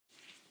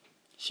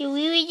So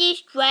we were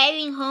just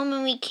driving home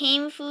and we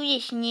came through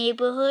this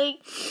neighborhood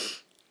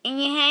and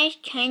it has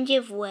tons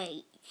of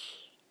lights.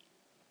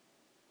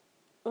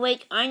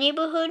 Like our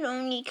neighborhood,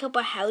 only a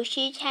couple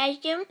houses has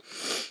them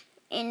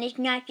and it's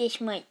not this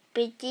much.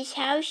 But this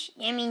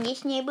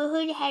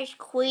neighborhood has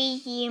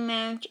crazy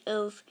amount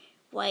of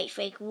lights.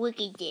 Like look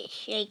at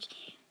this. Like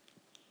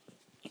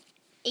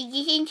it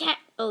doesn't have,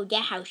 oh,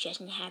 that house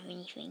doesn't have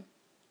anything.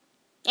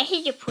 That's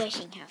a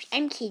depressing house.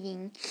 I'm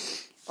kidding.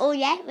 Oh,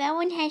 that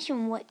one has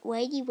some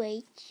whitey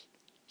lights.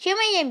 Some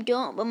of them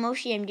don't, but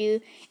most of them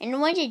do. And the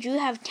ones that do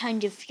have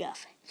tons of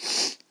stuff.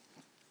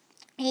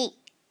 Hey,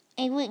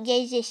 look,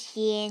 there's a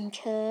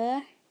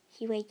Santa.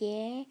 See right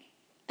there?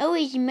 Oh,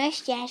 his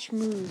mustache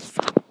moves.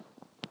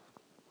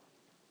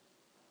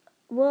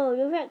 Whoa,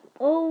 look at,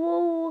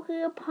 look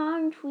at the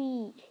palm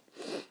trees.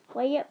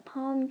 Right up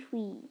palm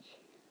trees.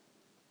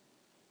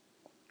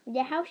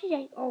 The house is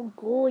like all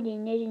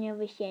golden. There's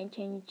another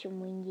Santa and some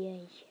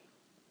windows.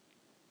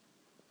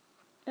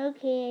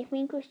 Okay, I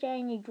think we're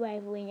starting to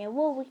drive away now.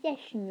 Whoa, what's that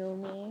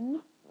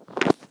snowman?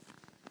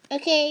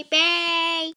 Okay, bye!